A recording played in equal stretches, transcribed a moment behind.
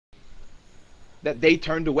that they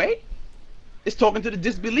turned away? It's talking to the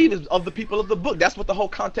disbelievers of the people of the book. That's what the whole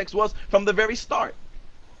context was from the very start.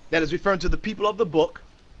 That is referring to the people of the book,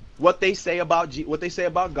 what they say about what they say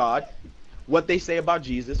about God, what they say about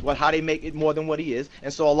Jesus, how they make it more than what he is.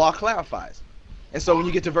 And so Allah clarifies. And so when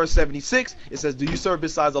you get to verse 76, it says, do you serve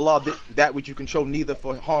besides Allah that which you control neither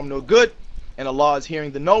for harm nor good? And Allah is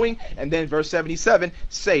hearing the knowing. And then verse 77,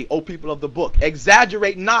 say, O people of the book,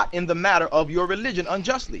 exaggerate not in the matter of your religion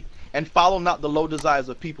unjustly, and follow not the low desires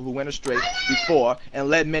of people who went astray before, and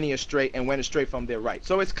led many astray and went astray from their right.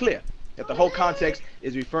 So it's clear that the whole context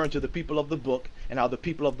is referring to the people of the book, and how the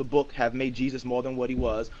people of the book have made Jesus more than what he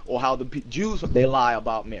was, or how the Jews, they lie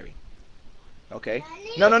about Mary. Okay?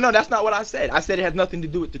 No, that's not what I said. I said it has nothing to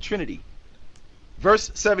do with the Trinity.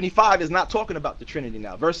 Verse 75 is not talking about the Trinity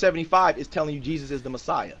now. Verse 75 is telling you Jesus is the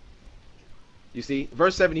Messiah. You see?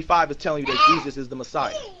 Verse 75 is telling you that Jesus is the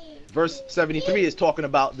Messiah. Verse 73 is talking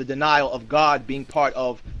about the denial of God being part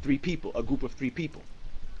of three people, a group of three people.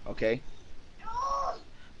 Okay?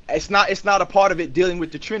 It's not a part of it dealing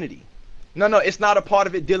with the Trinity. No, it's not a part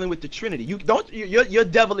of it dealing with the Trinity. Your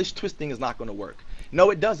devilish twisting is not going to work.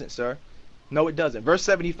 No, it doesn't, sir. No, it doesn't. Verse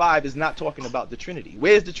 75 is not talking about the Trinity.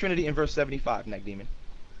 Where's the Trinity in verse 75, Nagdemon?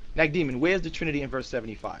 Nagdemon, where's the Trinity in verse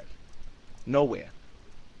 75? Nowhere.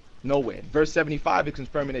 Nowhere. Verse 75 is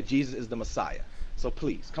confirming that Jesus is the Messiah. So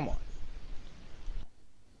please, come on.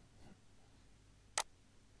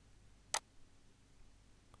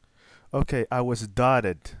 Okay, I was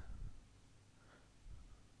dotted.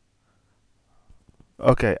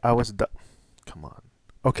 Okay, come on.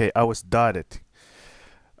 Okay, I was dotted.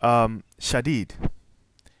 Shadid,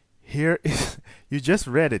 here is, you just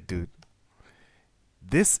read it, dude.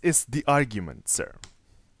 This is the argument, sir.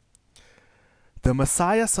 The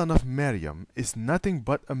Messiah, son of Maryam, is nothing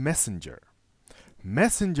but a messenger.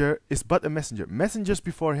 Messenger is but a messenger. Messengers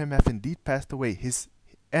before him have indeed passed away. His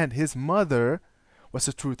mother was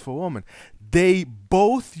a truthful woman. They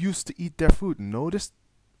both used to eat their food. Notice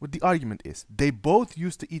what the argument is. They both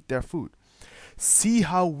used to eat their food. See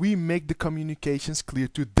how we make the communications clear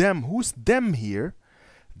to them. Who's them here?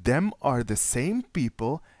 Them are the same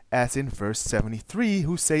people as in verse 73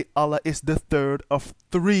 who say Allah is the third of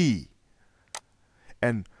three.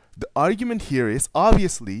 And the argument here is,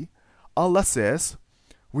 obviously, Allah says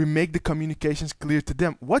we make the communications clear to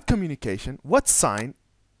them. What communication? What sign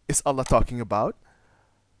is Allah talking about?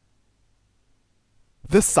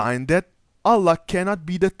 The sign that Allah cannot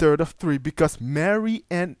be the third of three, because Mary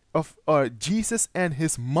and Jesus and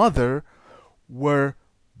his mother were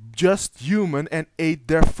just human and ate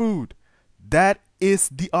their food. That is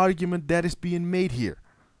the argument that is being made here.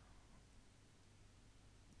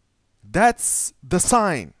 That's the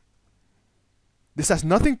sign. This has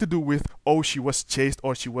nothing to do with, oh, she was chaste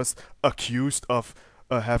or she was accused of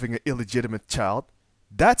having an illegitimate child.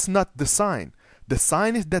 That's not the sign. The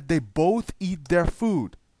sign is that they both eat their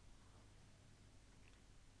food.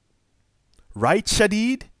 Right,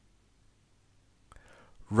 Shadid?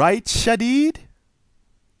 Right, Shadid?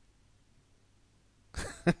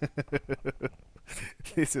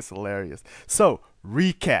 This is hilarious. So,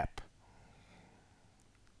 recap.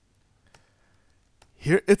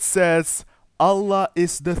 Here it says, Allah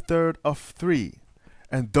is the third of three.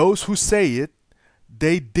 And those who say it,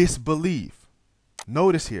 they disbelieve.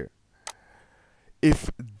 Notice here.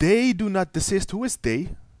 If they do not desist, who is they?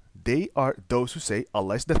 They are those who say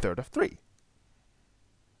Allah is the third of three.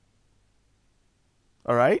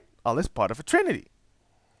 Alright? Allah is part of a Trinity.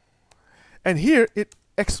 And here it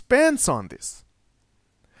expands on this.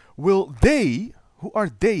 Will they, who are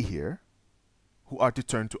they here, who are to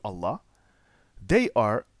turn to Allah? They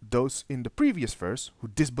are those in the previous verse who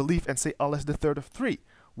disbelieve and say Allah is the third of three.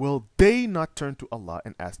 Will they not turn to Allah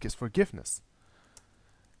and ask His forgiveness?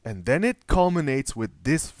 And then it culminates with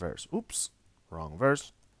this verse. Oops, wrong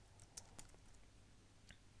verse.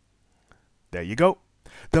 There you go.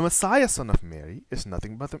 The Messiah, son of Mary, is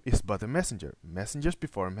nothing but a messenger. Messengers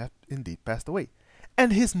before him have indeed passed away.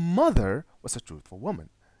 And his mother was a truthful woman.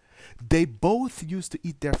 They both used to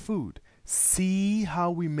eat their food. See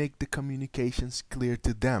how we make the communications clear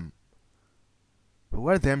to them. Who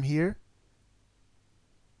are them here?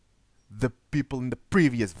 The people in the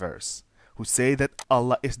previous verse who say that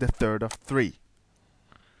Allah is the third of three.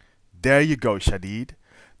 There you go, Shadid.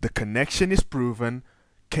 The connection is proven.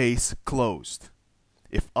 Case closed.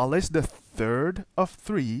 If Allah is the third of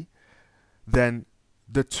three, then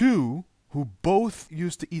the two who both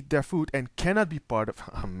used to eat their food and cannot be part of...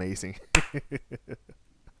 Amazing.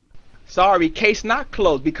 Sorry, case not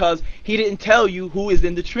closed, because he didn't tell you who is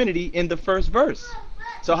in the Trinity in the first verse.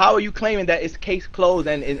 So how are you claiming that it's case closed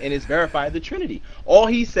and it's verifying the Trinity? All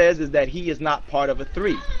he says is that he is not part of a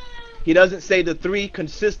three. He doesn't say the three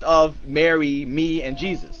consist of Mary, me, and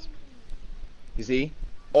Jesus. You see?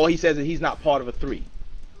 All he says is he's not part of a three.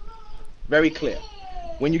 Very clear.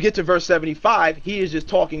 When you get to verse 75, he is just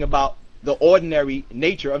talking about the ordinary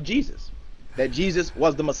nature of Jesus. That Jesus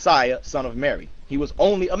was the Messiah, son of Mary. He was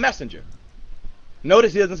only a messenger.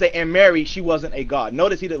 Notice he doesn't say, and Mary, she wasn't a God.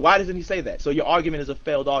 Notice why doesn't he say that? So your argument is a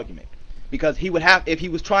failed argument. Because he would have, if he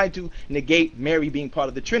was trying to negate Mary being part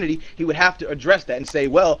of the Trinity, he would have to address that and say,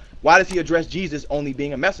 well, why does he address Jesus only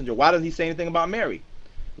being a messenger? Why doesn't he say anything about Mary?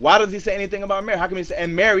 Why does he say anything about Mary? How can he say,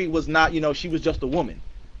 and Mary was not, she was just a woman?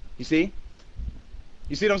 You see?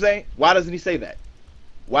 You see what I'm saying? Why doesn't he say that?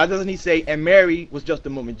 Why doesn't he say, and Mary was just a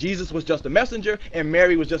woman? Jesus was just a messenger, and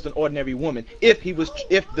Mary was just an ordinary woman, if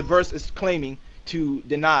the verse is claiming to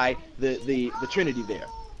deny the Trinity there.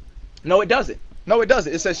 No, it doesn't. No, it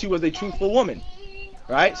doesn't. It says she was a truthful woman.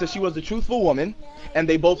 Right? So she was a truthful woman, and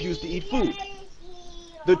they both used to eat food.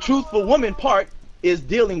 The truthful woman part is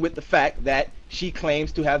dealing with the fact that she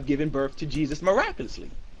claims to have given birth to Jesus miraculously.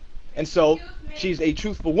 And so she's a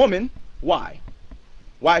truthful woman. Why?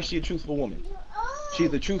 Why is she a truthful woman?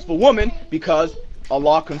 She's a truthful woman because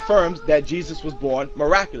Allah confirms that Jesus was born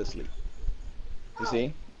miraculously. You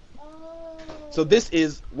see? So this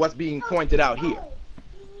is what's being pointed out here.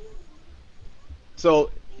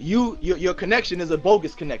 So your connection is a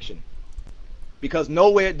bogus connection, because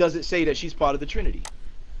nowhere does it say that she's part of the Trinity.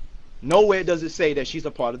 Nowhere does it say that she's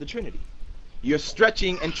a part of the Trinity. You're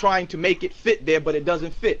stretching and trying to make it fit there, but it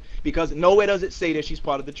doesn't fit, because nowhere does it say that she's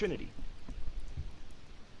part of the Trinity.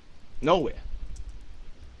 Nowhere.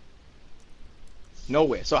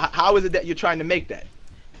 Nowhere. So how is it that you're trying to make that?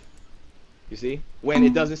 You see? When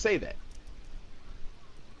it doesn't say that.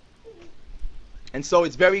 And so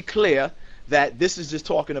it's very clear that this is just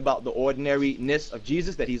talking about the ordinariness of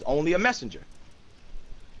Jesus, that he's only a messenger.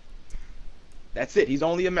 That's it. He's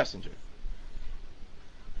only a messenger.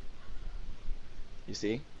 You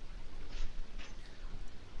see?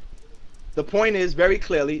 The point is very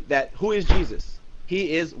clearly that who is Jesus?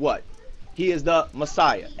 He is what? He is the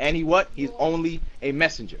Messiah. And he what? He's only a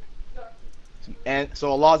messenger. And so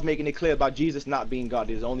Allah is making it clear about Jesus not being God.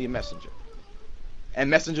 He's only a messenger. And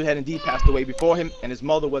messenger had indeed passed away before him, and his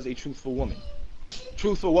mother was a truthful woman.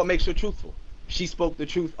 Truthful, what makes her truthful? She spoke the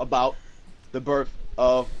truth about the birth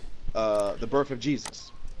of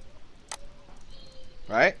Jesus.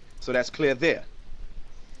 Right? So that's clear there.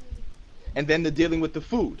 And then the dealing with the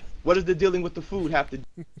food. What does the dealing with the food have to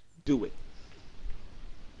do with?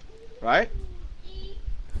 Right?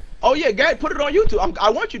 Oh yeah, Gary, put it on YouTube. I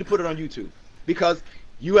want you to put it on YouTube, because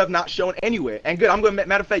you have not shown anywhere. And good, I'm going to,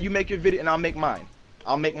 matter of fact, you make your video and I'll make mine.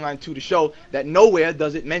 I'll make mine too, to show that nowhere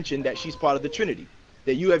does it mention that she's part of the Trinity.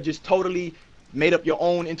 That you have just totally made up your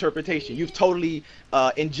own interpretation. You've totally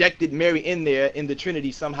injected Mary in there in the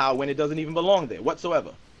Trinity somehow when it doesn't even belong there whatsoever.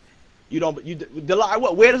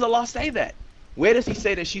 Where does Allah say that? Where does he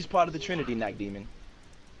say that she's part of the Trinity, Nack Demon?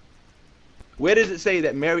 Where does it say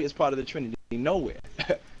that Mary is part of the Trinity? Nowhere.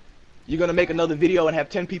 You're going to make another video and have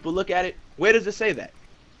 10 people look at it? Where does it say that?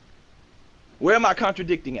 Where am I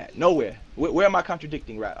contradicting at? Nowhere. Where am I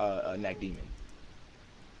contradicting, Nack Demon?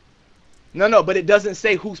 No, but it doesn't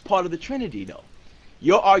say who's part of the Trinity, though.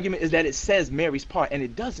 Your argument is that it says Mary's part, and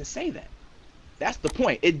it doesn't say that. That's the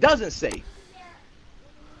point. It doesn't say.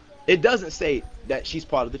 It doesn't say that she's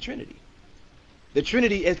part of the Trinity. The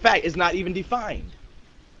Trinity, in fact, is not even defined.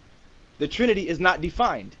 The Trinity is not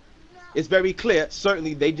defined. It's very clear.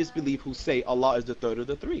 Certainly, they disbelieve who say Allah is the third of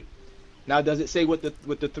the three. Now, does it say what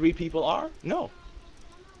the three people are? No.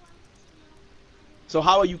 So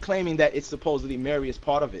how are you claiming that it's supposedly Mary is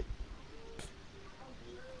part of it?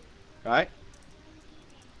 Right?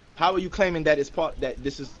 How are you claiming that that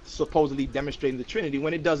this is supposedly demonstrating the Trinity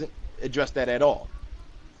when it doesn't address that at all?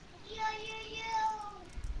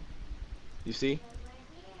 You see?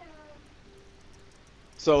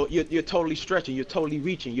 So you're totally stretching, you're totally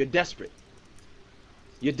reaching, you're desperate.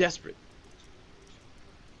 You're desperate.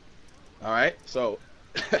 All right? So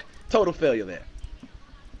total failure there.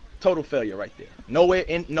 Total failure right there. Nowhere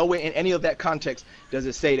in any of that context does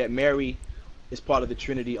it say that Mary is part of the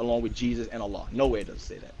Trinity along with Jesus and Allah. Nowhere does it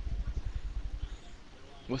say that.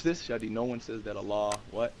 What's this, Shadi? No one says that Allah,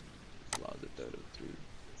 what? Allah is the third of the three.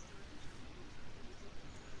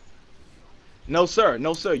 No, sir.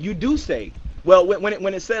 No, sir. You do say, well,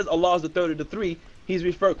 when it says Allah is the third of the three, he's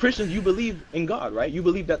referring, Christians, you believe in God, right? You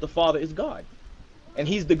believe that the Father is God. And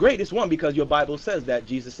he's the greatest one because your Bible says that.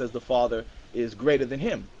 Jesus says the Father is greater than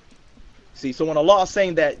him. See, so when Allah is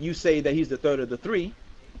saying that, you say that he's the third of the three,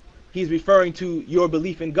 He's referring to your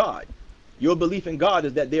belief in God. Your belief in God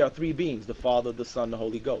is that there are three beings, the Father, the Son, the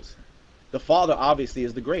Holy Ghost. The Father obviously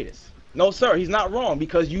is the greatest. No, sir, he's not wrong,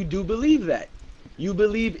 because you do believe that. You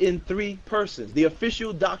believe in three persons. The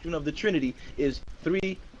official doctrine of the Trinity is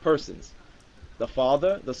three persons. The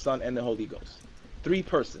Father, the Son, and the Holy Ghost. Three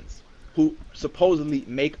persons who supposedly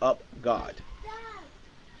make up God.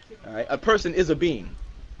 All right? A person is a being,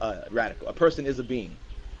 radical. A person is a being.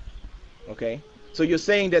 Okay? So you're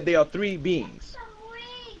saying that there are three beings.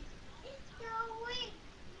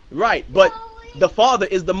 Right, but the Father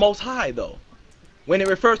is the Most High, though. When it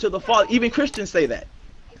refers to the Father, even Christians say that.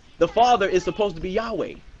 The Father is supposed to be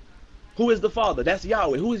Yahweh. Who is the Father? That's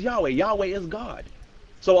Yahweh. Who is Yahweh? Yahweh is God.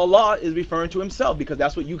 So Allah is referring to himself, because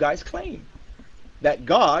that's what you guys claim. That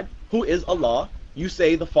God, who is Allah, you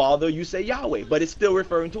say the Father, you say Yahweh, but it's still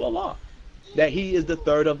referring to Allah. That he is the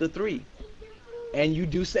third of the three. And you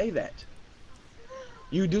do say that.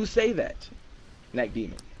 You do say that, Nac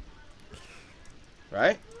Demon.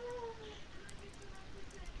 Right?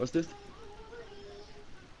 What's this?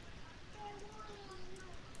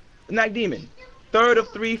 Nac Demon. Third of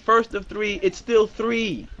three, first of three, it's still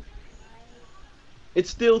three. It's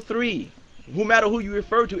still three. No matter who you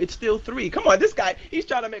refer to, it's still three. Come on, this guy, he's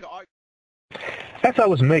trying to make an argument. As I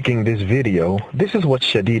was making this video, this is what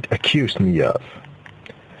Shadid accused me of.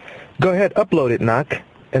 Go ahead, upload it, Nac,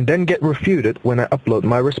 and then get refuted when I upload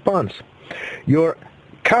my response. Your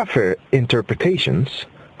kafir interpretations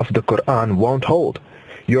of the Quran won't hold.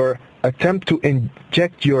 Your attempt to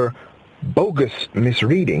inject your bogus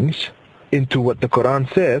misreadings into what the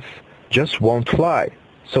Quran says just won't fly.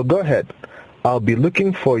 So go ahead. I'll be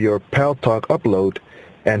looking for your Pal Talk upload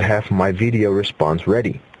and have my video response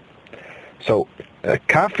ready. So,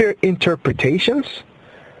 kafir interpretations,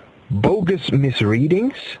 bogus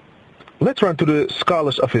misreadings. Let's run to the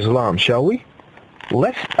scholars of Islam, shall we?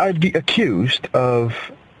 Lest I be accused of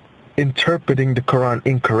interpreting the Quran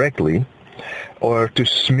incorrectly or to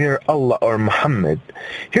smear Allah or Muhammad,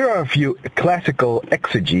 here are a few classical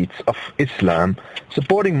exegetes of Islam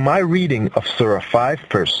supporting my reading of Surah 5,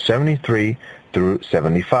 verse 73 through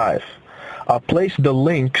 75. I'll place the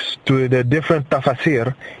links to the different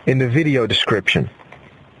tafsir in the video description.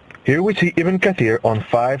 Here we see Ibn Kathir on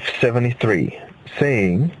 573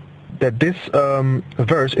 saying that this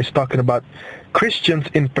verse is talking about Christians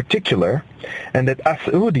in particular, and that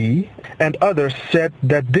As'udi and others said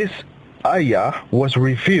that this ayah was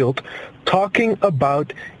revealed talking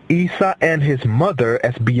about Isa and his mother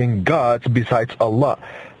as being gods besides Allah,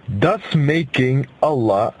 thus making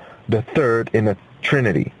Allah the third in a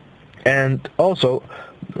trinity. And also,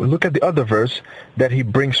 look at the other verse that he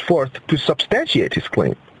brings forth to substantiate his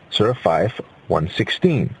claim. Surah 5,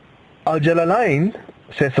 116. Al-Jalalain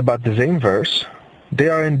says about the same verse, they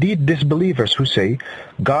are indeed disbelievers who say,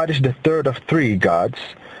 God is the third of three gods,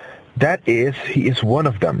 that is, he is one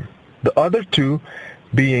of them. The other two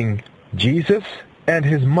being Jesus and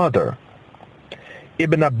his mother.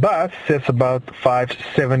 Ibn Abbas says about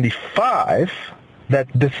 575 that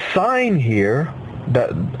the sign here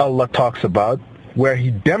that Allah talks about, where he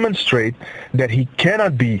demonstrates that he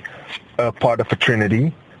cannot be a part of a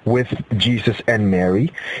trinity with Jesus and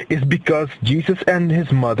Mary, is because Jesus and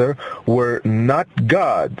his mother were not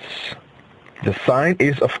gods. The sign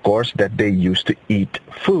is, of course, that they used to eat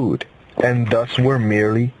food and thus were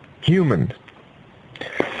merely human.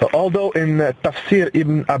 So although in Tafsir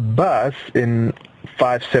Ibn Abbas in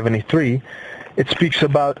 573 it speaks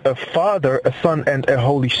about a Father, a Son, and a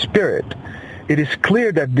Holy Spirit, it is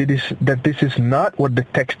clear that this is not what the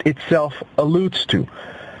text itself alludes to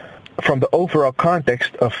from the overall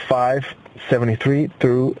context of 573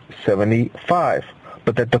 through 75,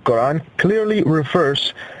 but that the Quran clearly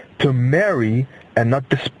refers to Mary and not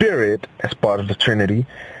the Spirit as part of the Trinity,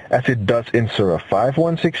 as it does in Surah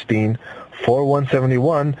 5:116,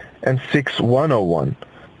 4:171, and 6:101.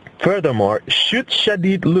 Furthermore, should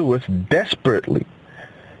Shadid Lewis desperately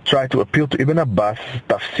try to appeal to Ibn Abbas'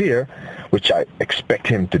 tafsir, which I expect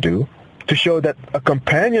him to do, to show that a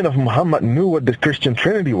companion of Muhammad knew what the Christian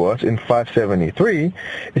Trinity was in 573,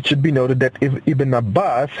 it should be noted that Ibn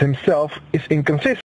Abbas himself is inconsistent.